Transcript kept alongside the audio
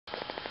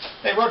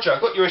Hey Roger, I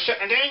got you a shirt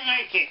and I don't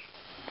like it.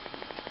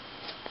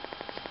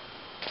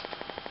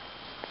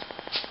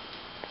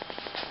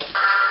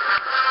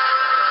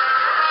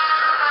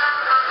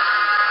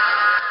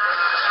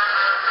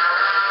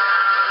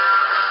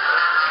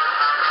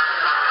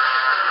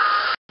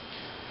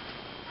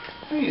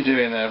 What are you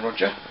doing there,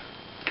 Roger?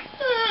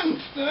 I'm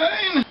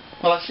fine.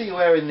 Well, I see you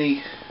wearing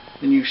the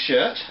new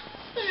shirt.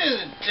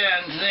 The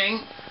damn thing.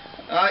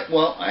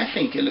 I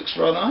think it looks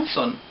rather nice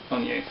on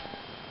you.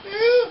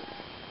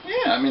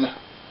 Yeah, I mean,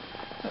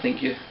 I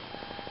think you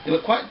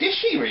look quite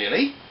dishy,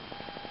 really.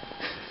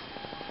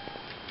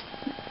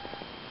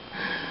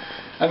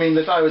 I mean,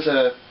 if I was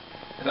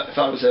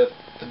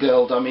a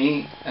girl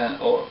dummy,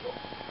 or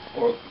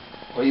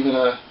even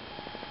a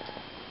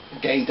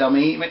gay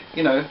dummy,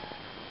 you know.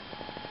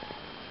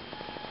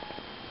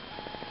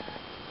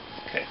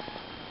 Okay.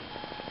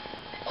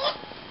 What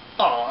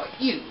are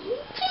you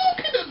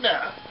talking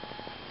about?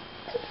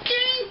 A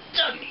gay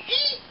dummy?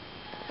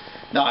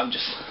 No, I'm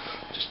just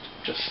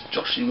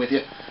joshing with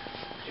you.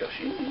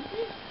 Joshing?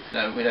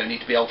 No, we don't need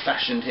to be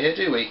old-fashioned here,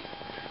 do we?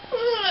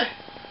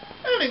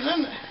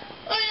 Alexander,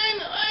 I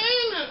am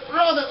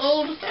rather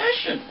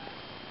old-fashioned.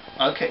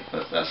 Okay,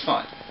 that's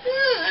fine.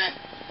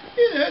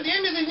 You know, at the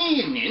end of the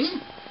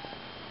evening,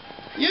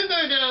 you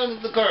go down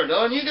the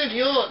corridor and you go to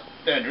your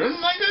bedroom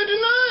and I go to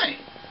mine.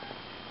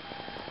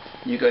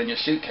 You go in your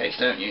suitcase,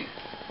 don't you?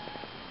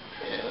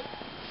 Yeah.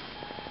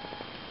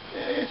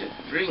 Yeah, you have to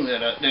bring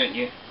that up, don't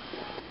you?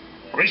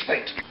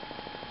 Greasepaint.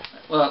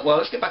 Well,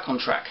 let's get back on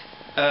track.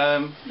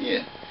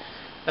 Yeah.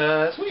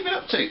 So what have you been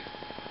up to?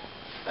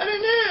 I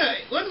don't know.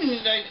 One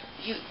minute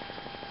you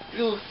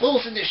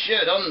forcing this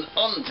shirt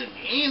onto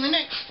me, and the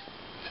next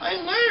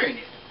I'm wearing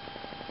it.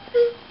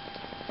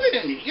 Wait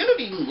a minute, you're not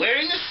even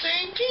wearing the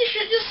same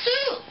T-shirt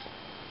yourself.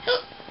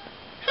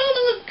 How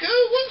long ago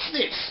was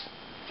this?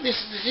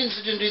 This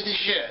incident with the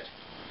shirt?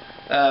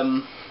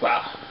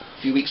 Well,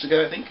 a few weeks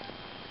ago, I think.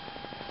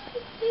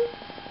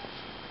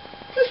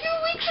 A few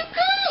weeks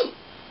ago?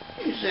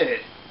 You said.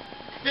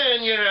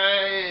 Down your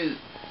eyes.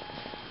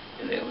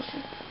 What's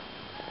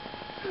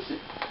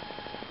it?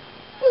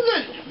 What's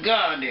that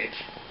garbage?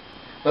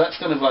 Well, that's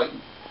kind of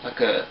like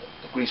a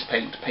grease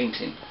paint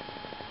painting.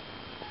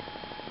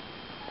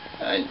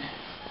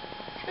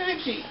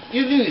 Actually,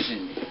 you're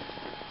losing me.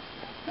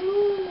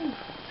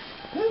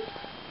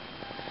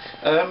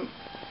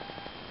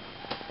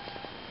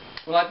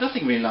 Well, I've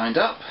nothing really lined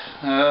up.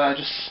 I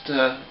just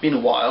been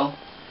a while,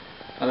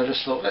 and I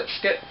just thought, let's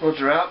get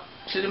Roger out,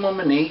 sit him on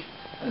my knee,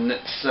 and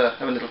let's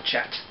have a little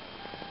chat.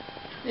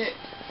 Yeah,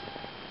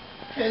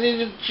 a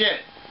little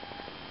chat.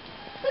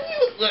 Have you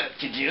got work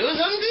to do or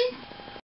something?